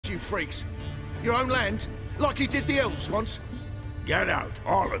you freaks? Your own land? Like you did the elves once? Get out,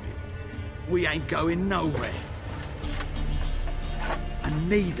 all of you. We ain't going nowhere. And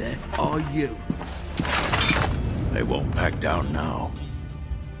neither are you. They won't back down now.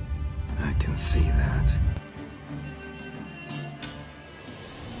 I can see that.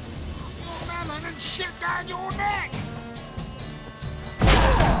 Salmon and shit down your neck!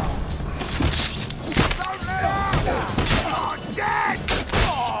 Don't let up! You're dead!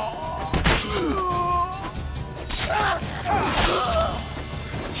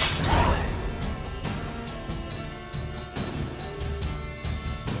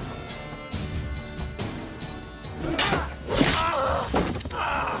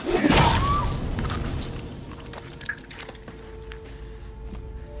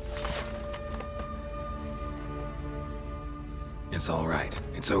 It's all right.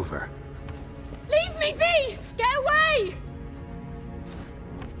 It's over. Leave me be! Get away!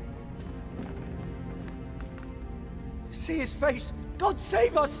 See his face! God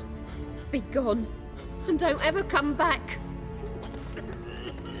save us! Be gone, and don't ever come back.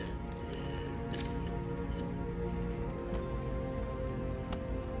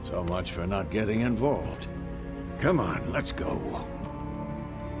 So much for not getting involved. Come on, let's go.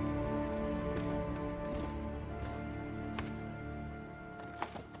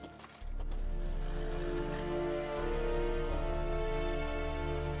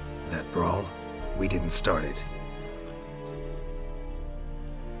 That brawl, we didn't start it.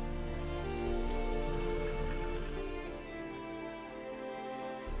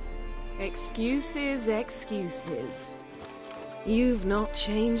 Excuses, excuses. You've not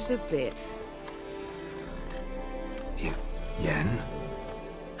changed a bit. Yen?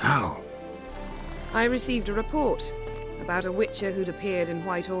 How? I received a report about a witcher who'd appeared in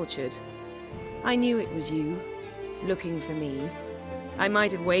White Orchard. I knew it was you, looking for me. I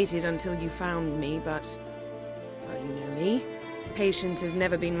might have waited until you found me, but... well, you know me. Patience has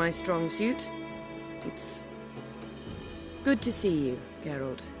never been my strong suit. It's... good to see you,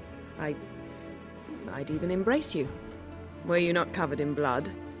 Geralt. I'd even embrace you. Were you not covered in blood?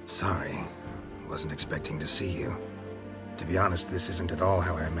 Sorry. Wasn't expecting to see you. To be honest, this isn't at all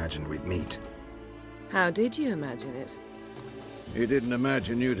how I imagined we'd meet. How did you imagine it? You didn't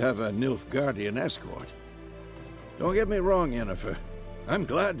imagine you'd have a Nilfgaardian escort. Don't get me wrong, Yennefer. I'm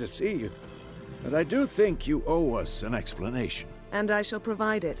glad to see you. But I do think you owe us an explanation. And I shall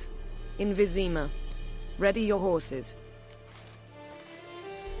provide it. In Vizima. Ready your horses.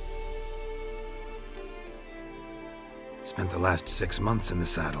 Spent the last 6 months in the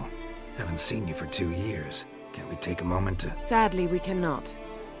saddle. Haven't seen you for 2 years. Can't we take a moment to... Sadly, we cannot.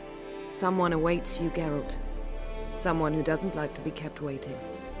 Someone awaits you, Geralt. Someone who doesn't like to be kept waiting.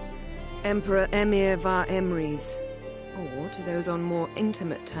 Emperor Emir var Emrys. Or, to those on more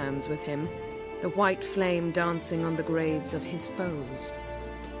intimate terms with him, the white flame dancing on the graves of his foes.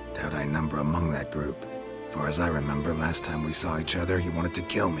 Doubt I number among that group. Far as I remember, last time we saw each other, he wanted to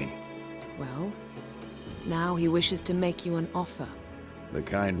kill me. Well, now he wishes to make you an offer. The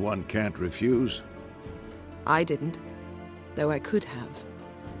kind one can't refuse? I didn't, though I could have.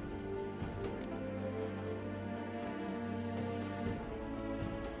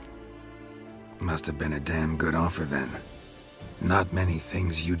 Must have been a damn good offer then. Not many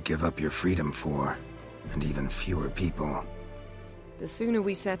things you'd give up your freedom for, and even fewer people. The sooner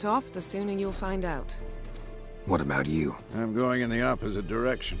we set off, the sooner you'll find out. What about you? I'm going in the opposite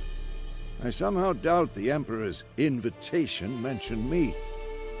direction. I somehow doubt the Emperor's invitation mentioned me.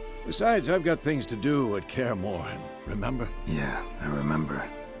 Besides, I've got things to do at Kaer Morhen, remember? Yeah, I remember.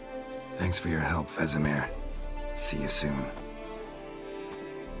 Thanks for your help, Vesemir. See you soon.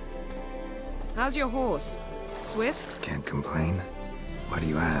 How's your horse? Swift? Can't complain. Why do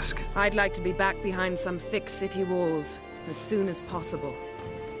you ask? I'd like to be back behind some thick city walls as soon as possible.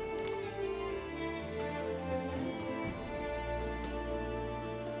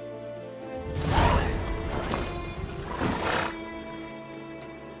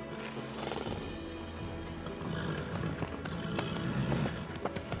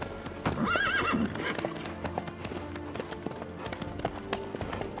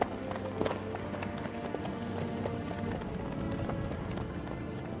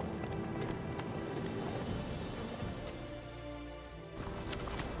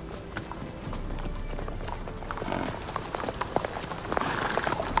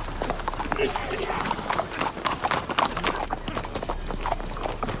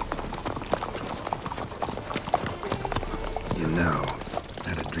 You know, I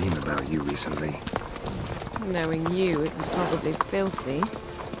had a dream about you recently. Knowing you, it was probably filthy.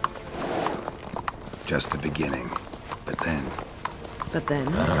 Just the beginning. But then, But then...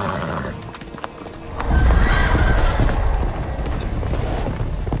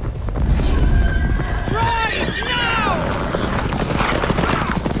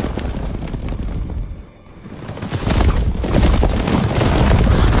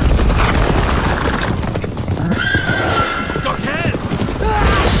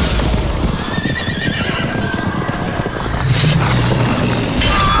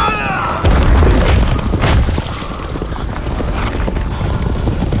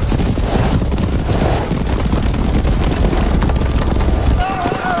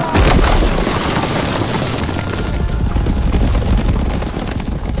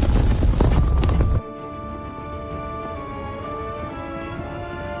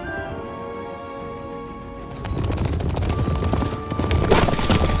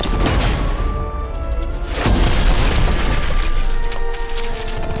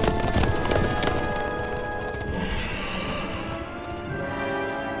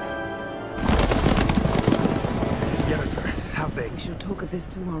 We shall talk of this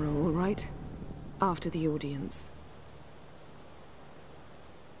tomorrow, all right? After the audience.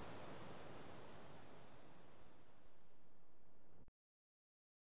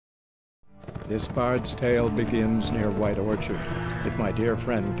 This bard's tale begins near White Orchard, with my dear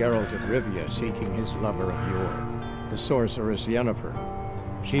friend Geralt of Rivia seeking his lover of yore, the sorceress Yennefer.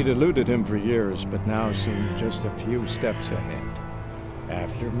 She'd eluded him for years, but now seemed just a few steps ahead.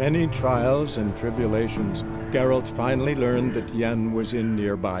 After many trials and tribulations, Geralt finally learned that Yen was in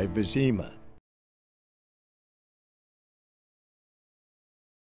nearby Vizima.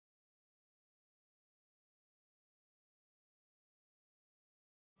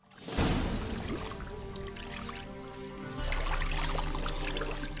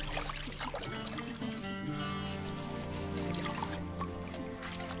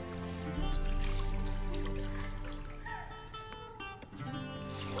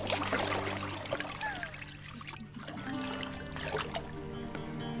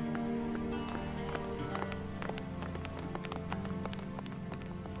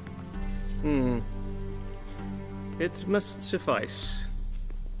 It must suffice.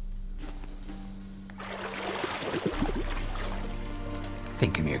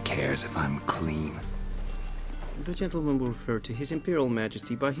 Thinkemere cares if I'm clean. The gentleman will refer to His Imperial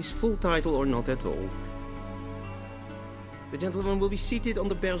Majesty by his full title or not at all. The gentleman will be seated on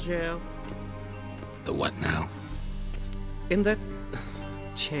the bergère. The what now? In that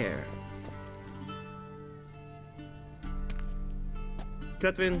chair.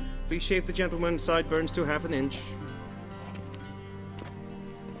 Cletwin, please shave the gentleman's sideburns to half an inch.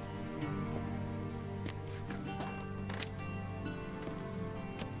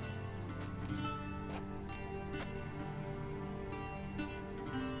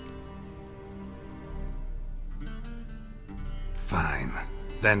 Fine.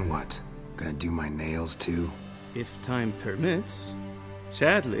 Then what? Gonna do my nails too? If time permits.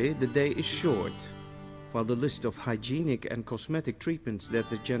 Sadly, the day is short, while the list of hygienic and cosmetic treatments that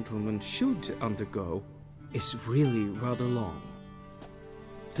the gentleman should undergo is really rather long.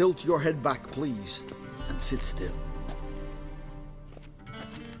 Tilt your head back, please, and sit still.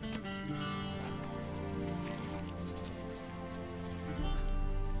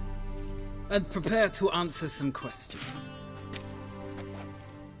 And prepare to answer some questions.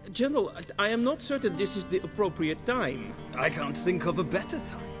 General, I am not certain this is the appropriate time. I can't think of a better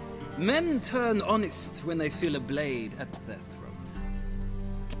time. Men turn honest when they feel a blade at their throat.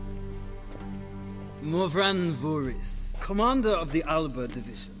 Morvran Voris, commander of the Alba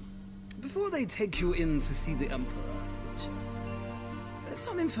Division. Before they take you in to see the Emperor, there's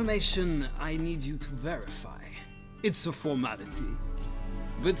some information I need you to verify. It's a formality,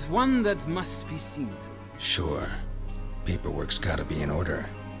 but one that must be seen to. Sure. Paperwork's gotta be in order.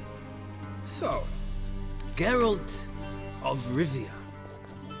 So, Geralt of Rivia.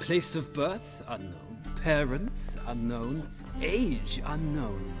 Place of birth unknown, parents unknown, age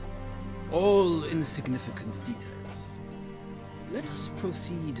unknown. All insignificant details. Let us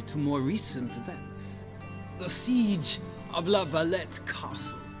proceed to more recent events. The siege of La Valette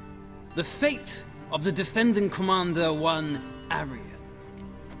Castle. The fate of the defending commander, one Arian.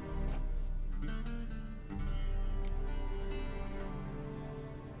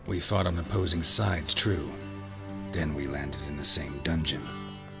 We fought on opposing sides, true. Then we landed in the same dungeon.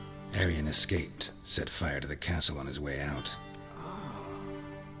 Arian escaped, set fire to the castle on his way out.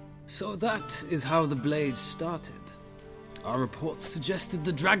 So that is how the blade started. Our reports suggested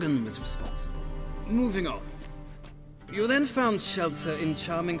the dragon was responsible. Moving on. You then found shelter in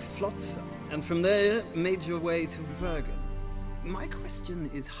charming Flotsam, and from there made your way to Vergen. My question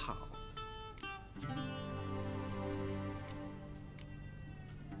is how?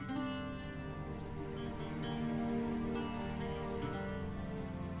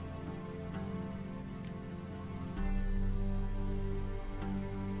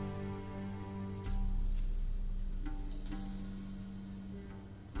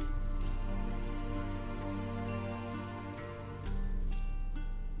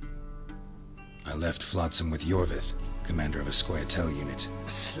 I left Flotsam with Yorvith, commander of a Scoia'tael unit.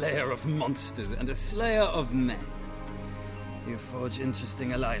 A slayer of monsters and a slayer of men. You forge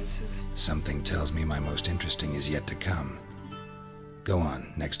interesting alliances. Something tells me my most interesting is yet to come. Go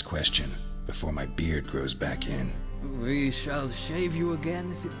on, next question, before my beard grows back in. We shall shave you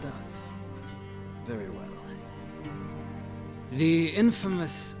again if it does. Very well. The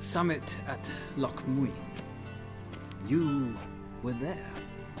infamous summit at Loch Muin. You were there.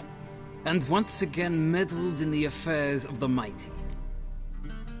 And once again meddled in the affairs of the mighty.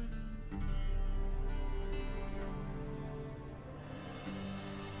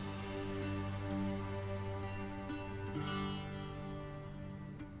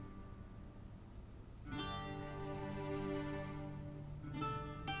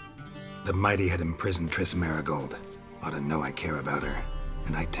 The mighty had imprisoned Triss Marigold. Ought to know I care about her,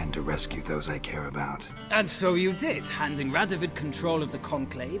 and I tend to rescue those I care about. And so you did, handing Radovid control of the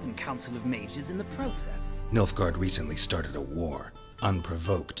Conclave and Council of Mages in the process. Nilfgaard recently started a war,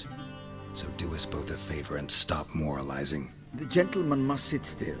 unprovoked. So do us both a favor and stop moralizing. The gentleman must sit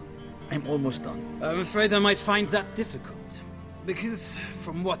still. I'm almost done. I'm afraid I might find that difficult. Because,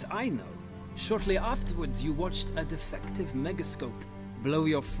 from what I know, shortly afterwards you watched a defective megascope blow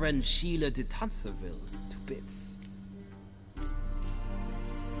your friend Sheila de Tanserville to bits.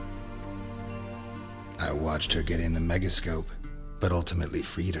 I watched her get in the megascope, but ultimately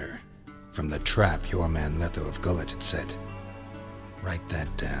freed her from the trap your man Letho of Gullet had set. Write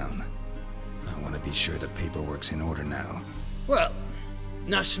that down. I want to be sure the paperwork's in order now. Well,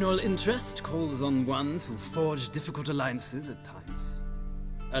 national interest calls on one to forge difficult alliances at times.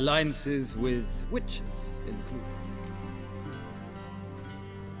 Alliances with witches included.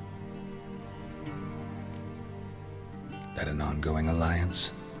 That an ongoing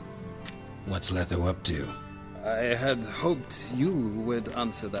alliance? What's Letho up to? I had hoped you would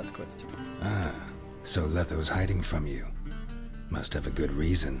answer that question. Ah, so Letho's hiding from you. Must have a good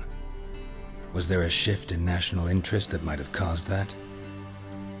reason. Was there a shift in national interest that might have caused that?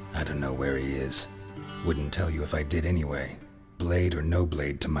 I don't know where he is. Wouldn't tell you if I did anyway. Blade or no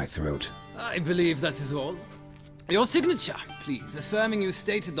blade to my throat. I believe that is all. Your signature, please, affirming you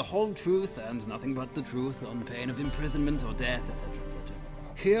stated the whole truth and nothing but the truth on pain of imprisonment or death, etc., etc.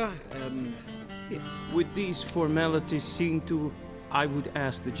 Here and here. With these formalities seen to, I would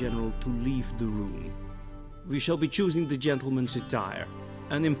ask the general to leave the room. We shall be choosing the gentleman's attire.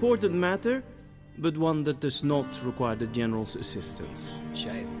 An important matter, but one that does not require the general's assistance.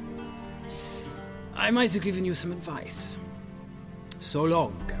 Shame. I might have given you some advice. So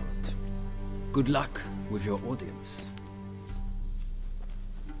long, Geralt. Good luck with your audience.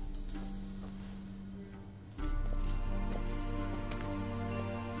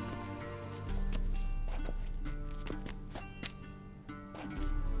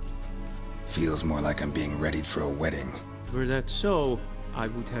 Feels more like I'm being readied for a wedding. Were that so, I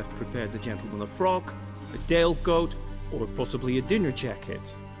would have prepared the gentleman a frock, a tailcoat, or possibly a dinner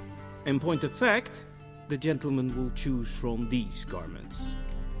jacket. In point of fact, the gentleman will choose from these garments.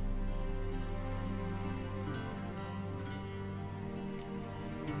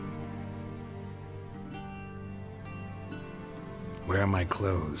 Where are my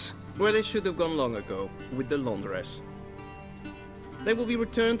clothes? Where they should have gone long ago, with the laundress. They will be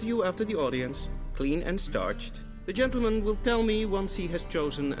returned to you after the audience, clean and starched. The gentleman will tell me once he has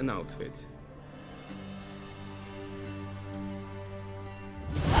chosen an outfit.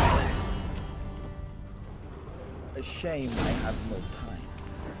 A shame I have no time.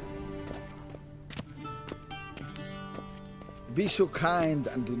 Be so kind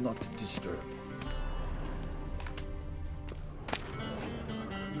and do not disturb.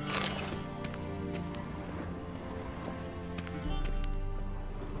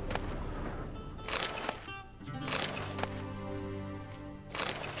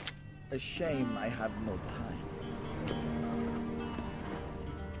 A shame I have no time.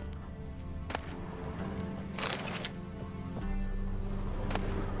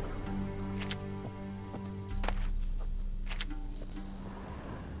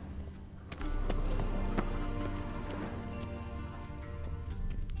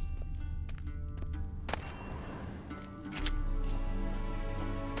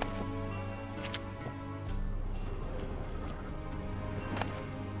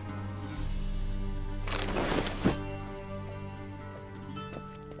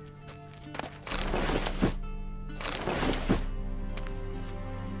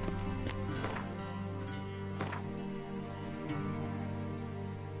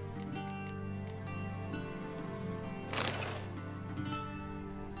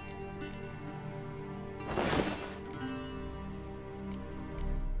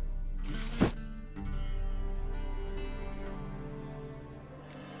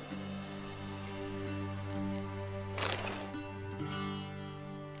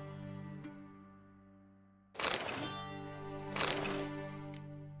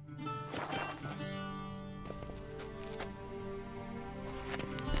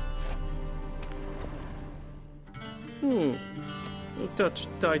 touch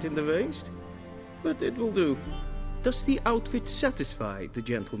tight in the waist, but it will do. Does the outfit satisfy the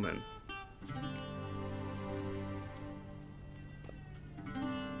gentleman?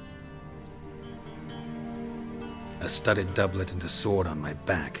 A studded doublet and a sword on my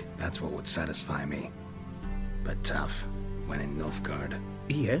back, that's what would satisfy me. But tough, when in Nilfgaard.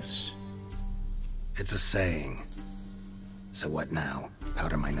 Yes? It's a saying. So what now?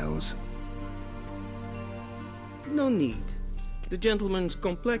 Powder my nose? No need. The gentleman's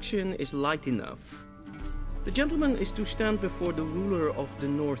complexion is light enough. The gentleman is to stand before the ruler of the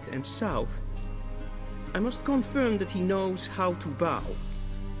North and South. I must confirm that he knows how to bow.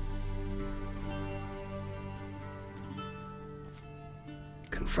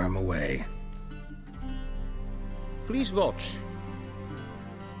 Confirm away. Please watch.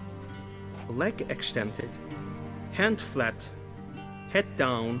 Leg extended, hand flat, head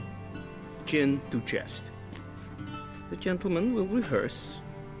down, chin to chest. The gentleman will rehearse.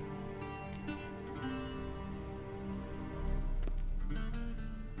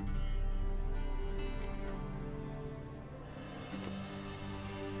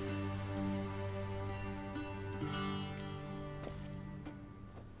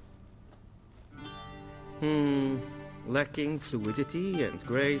 Lacking fluidity and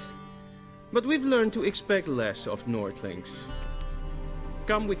grace. But we've learned to expect less of Nordlings.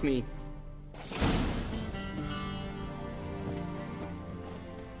 Come with me.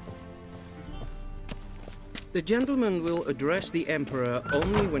 The gentleman will address the Emperor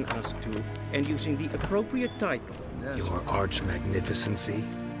only when asked to, and using the appropriate title. Your arch-magnificency?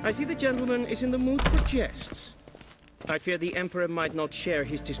 I see the gentleman is in the mood for jests. I fear the Emperor might not share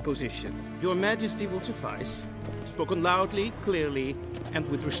his disposition. Your Majesty will suffice. Spoken loudly, clearly, and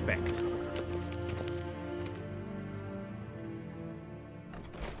with respect.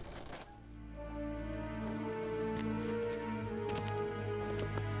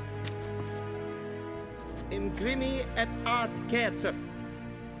 Imgrimi et art ketzer.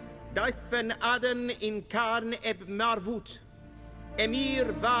 Daifen aden in karn eb marvut.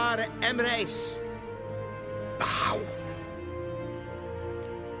 Emir var emreis. Bow.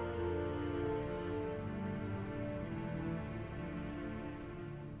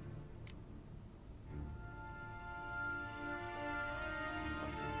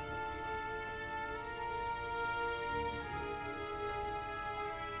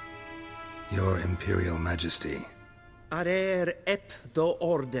 Your Imperial Majesty. Arer ep the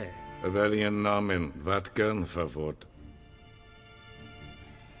orde. Welchen Namen, wat gern verwort?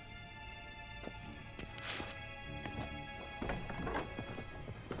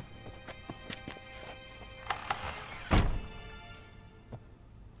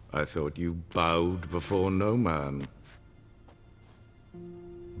 I thought you bowed before no man.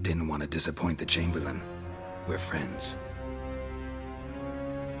 Didn't want to disappoint the Chamberlain. We're friends.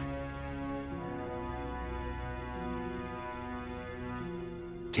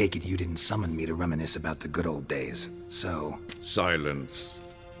 Take it you didn't summon me to reminisce about the good old days, so... Silence.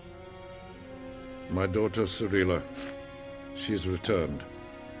 My daughter Cyrilla, she's returned.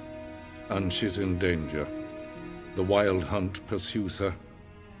 And she's in danger. The Wild Hunt pursues her.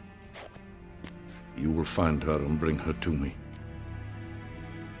 You will find her and bring her to me.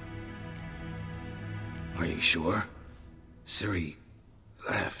 Are you sure? Ciri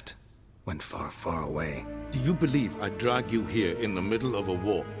left. Went far, far away. Do you believe I drag you here in the middle of a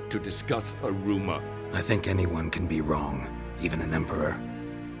war to discuss a rumor? I think anyone can be wrong, even an emperor.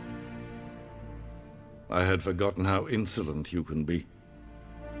 I had forgotten how insolent you can be.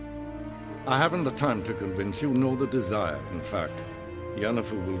 I haven't the time to convince you, nor the desire, in fact.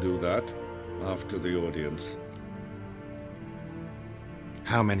 Yennefer will do that after the audience.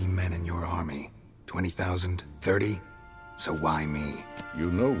 How many men in your army? 20,000? 30? So why me?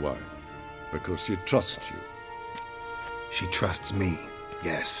 You know why. Because she trusts you. She trusts me,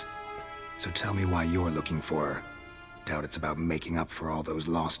 yes. So tell me why you're looking for her. Doubt it's about making up for all those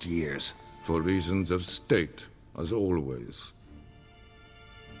lost years. For reasons of state, as always.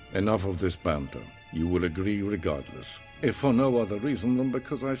 Enough of this banter. You will agree regardless. If for no other reason than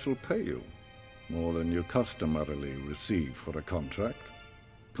because I shall pay you. More than you customarily receive for a contract.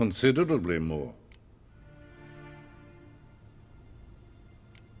 Considerably more.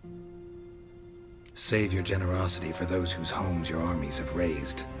 Save your generosity for those whose homes your armies have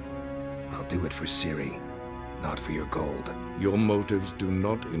razed. I'll do it for Ciri, not for your gold. Your motives do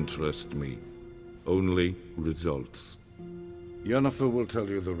not interest me. Only results. Yennefer will tell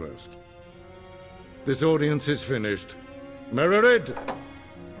you the rest. This audience is finished. Mererid!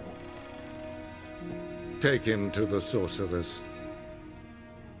 Take him to the sorceress.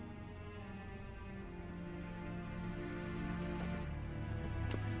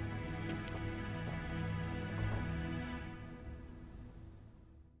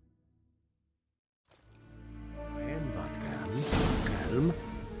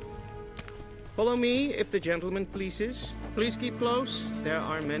 Follow me, if the gentleman pleases. Please keep close. There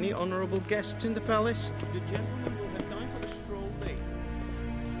are many honorable guests in the palace. The gentleman will have time for a stroll later.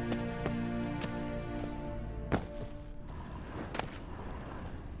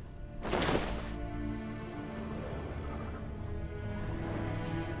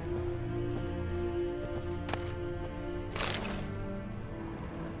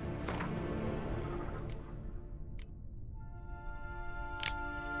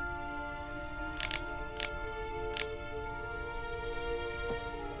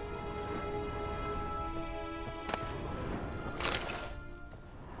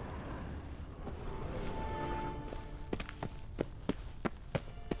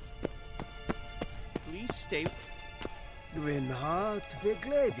 Stay. Gwyn hart fe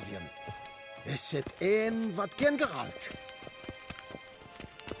gledfion. Eset een wat gen geralt.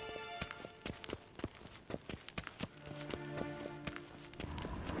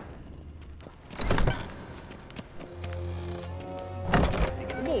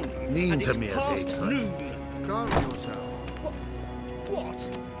 Good morning. Need And to it's me a past date. noon. Calm yourself. What?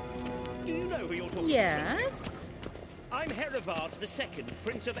 Do you know who you're talking to? Yes? I'm Herivard II,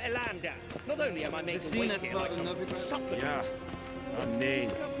 Prince of Elanda. Not only am I making Vizima weight here like some Novigrad. supplement. Nee.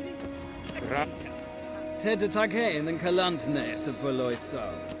 Ted Takane and Kalantne se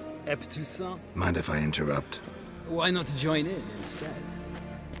Voloisau. Eptusa? Mind if I interrupt? Why not join in instead?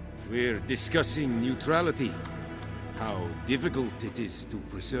 We're discussing neutrality. How difficult it is to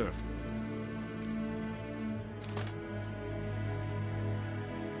preserve.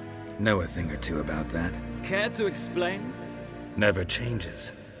 Know a thing or two about that? Care to explain? Never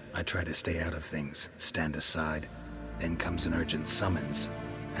changes. I try to stay out of things, stand aside. Then comes an urgent summons,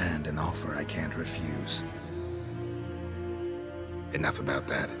 and an offer I can't refuse. Enough about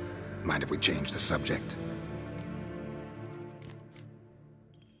that. Mind if we change the subject?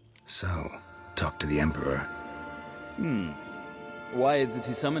 So, talk to the Emperor. Why did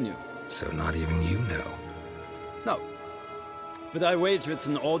he summon you? So not even you know. No. But I wager it's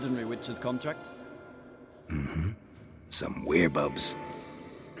an ordinary witch's contract. Mm-hmm. Some werebubs.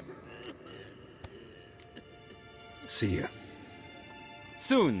 See ya.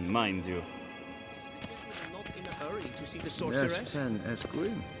 Soon, mind you. Not in a hurry to see the sorceress. Yes, Pen as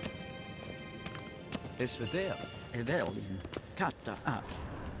Queen. Is verderf. Evelyn, katta ath.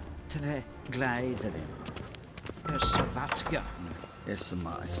 Tre gleideren. Vatka. Is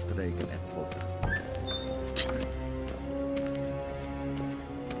maar streken en foto.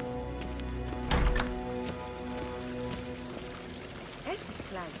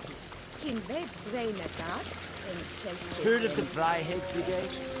 Heard of the Vryheid Brigade?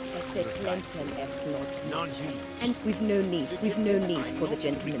 And we've no need for the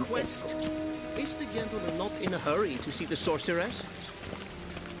gentleman's escort. Is the gentleman not in a hurry to see the sorceress?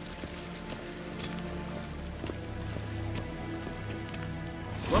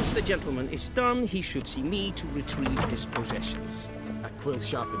 Once the gentleman is done, he should see me to retrieve his possessions. A quill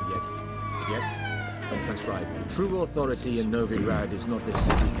sharpened yet? Yes? That's right. True authority in Novigrad is not the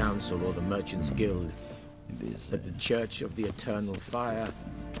city council or the merchants' guild, but the Church of the Eternal Fire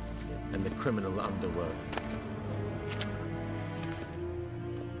and the criminal underworld.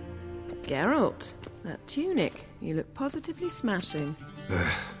 Geralt, that tunic. You look positively smashing.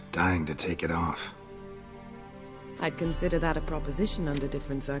 Ugh, dying to take it off. I'd consider that a proposition under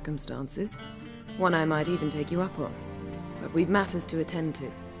different circumstances. One I might even take you up on. But we've matters to attend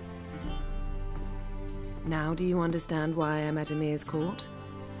to. Now do you understand why I'm at Emir's court?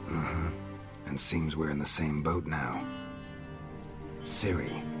 Mm-hmm. And seems we're in the same boat now.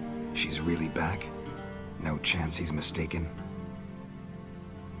 Ciri, she's really back? No chance he's mistaken?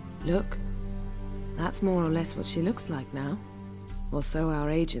 Look, that's more or less what she looks like now. Or so our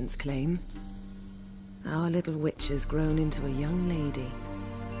agents claim. Our little witch has grown into a young lady.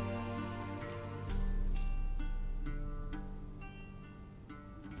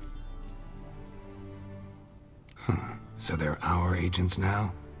 So they're our agents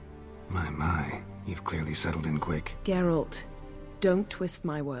now? My, you've clearly settled in quick. Geralt, don't twist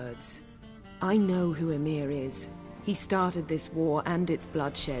my words. I know who Emir is. He started this war and its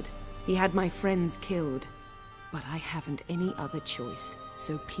bloodshed. He had my friends killed. But I haven't any other choice.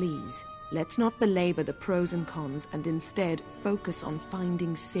 So please, let's not belabor the pros and cons and instead focus on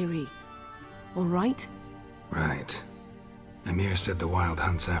finding Ciri. All right? Right. Emir said the Wild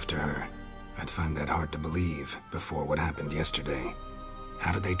hunts after her. I'd find that hard to believe before what happened yesterday.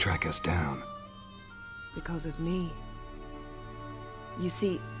 How did they track us down? Because of me. You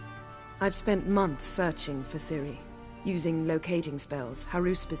see, I've spent months searching for Ciri. Using locating spells,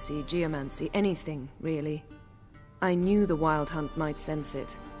 haruspicy, geomancy, anything, really. I knew the Wild Hunt might sense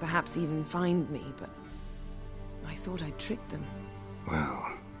it, perhaps even find me, but I thought I'd tricked them. Well,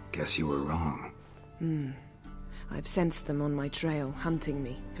 guess you were wrong. I've sensed them on my trail, hunting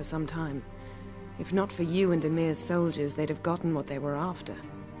me, for some time. If not for you and Emir's soldiers, they'd have gotten what they were after.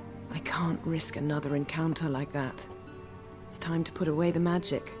 I can't risk another encounter like that. It's time to put away the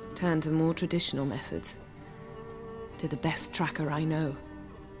magic, turn to more traditional methods. To the best tracker I know.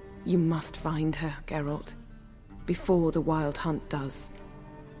 You must find her, Geralt. Before the Wild Hunt does.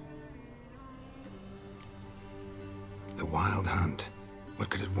 The Wild Hunt? What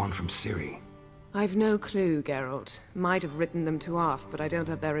could it want from Ciri? I've no clue, Geralt. Might have written them to ask, but I don't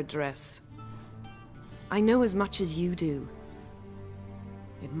have their address. I know as much as you do.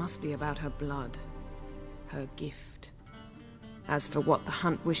 It must be about her blood. Her gift. As for what the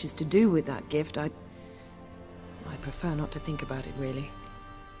Hunt wishes to do with that gift, I prefer not to think about it, really.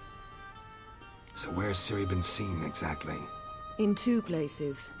 So where's Ciri been seen, exactly? In 2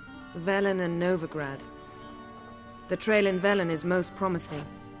 places. Velen and Novigrad. The trail in Velen is most promising.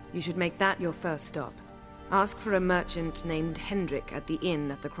 You should make that your first stop. Ask for a merchant named Hendrik at the inn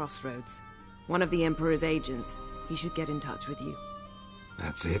at the crossroads. One of the Emperor's agents. He should get in touch with you.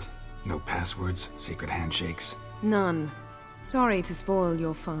 That's it? No passwords? Secret handshakes? None. Sorry to spoil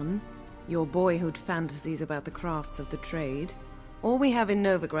your fun. Your boyhood fantasies about the crafts of the trade. All we have in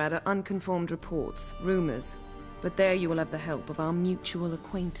Novigrad are unconfirmed reports, rumors. But there you will have the help of our mutual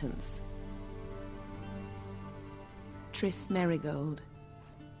acquaintance. Triss Merigold.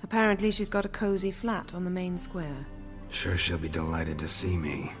 Apparently she's got a cozy flat on the main square. Sure she'll be delighted to see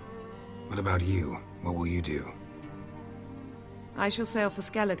me. What about you? What will you do? I shall sail for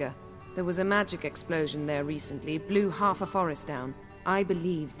Skellige. There was a magic explosion there recently, blew half a forest down. I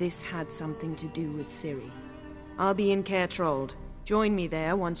believe this had something to do with Ciri. I'll be in Caer Trold. Join me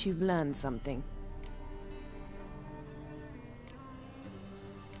there once you've learned something.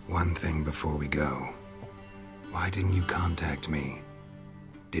 One thing before we go. Why didn't you contact me?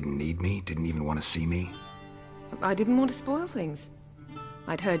 Didn't need me? Didn't even want to see me? I didn't want to spoil things.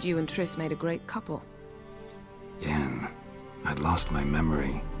 I'd heard you and Triss made a great couple. Yen, I'd lost my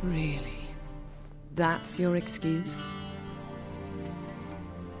memory. Really? That's your excuse?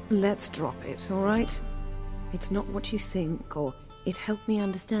 Let's drop it, all right? It's not what you think, or it helped me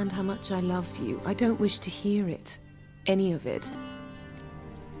understand how much I love you. I don't wish to hear it. Any of it.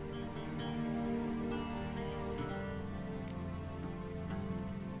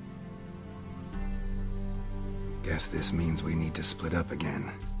 Guess this means we need to split up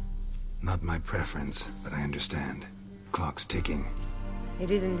again. Not my preference, but I understand. Clock's ticking.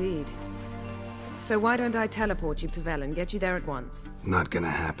 It is indeed. So why don't I teleport you to Velen, get you there at once? Not gonna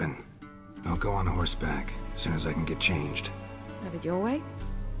happen. I'll go on horseback, as soon as I can get changed. Have it your way?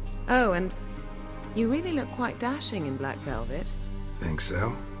 Oh, and you really look quite dashing in black velvet. Think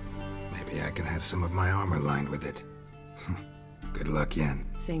so? Maybe I can have some of my armor lined with it. Good luck, Yen.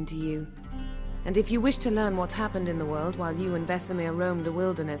 Same to you. And if you wish to learn what's happened in the world while you and Vesemir roamed the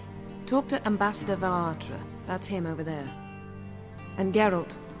wilderness, talk to Ambassador Varatra. That's him over there. And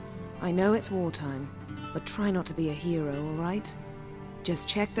Geralt, I know it's wartime, but try not to be a hero, all right? Just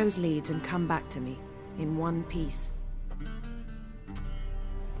check those leads and come back to me, in one piece.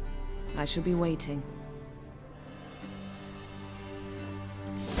 I shall be waiting.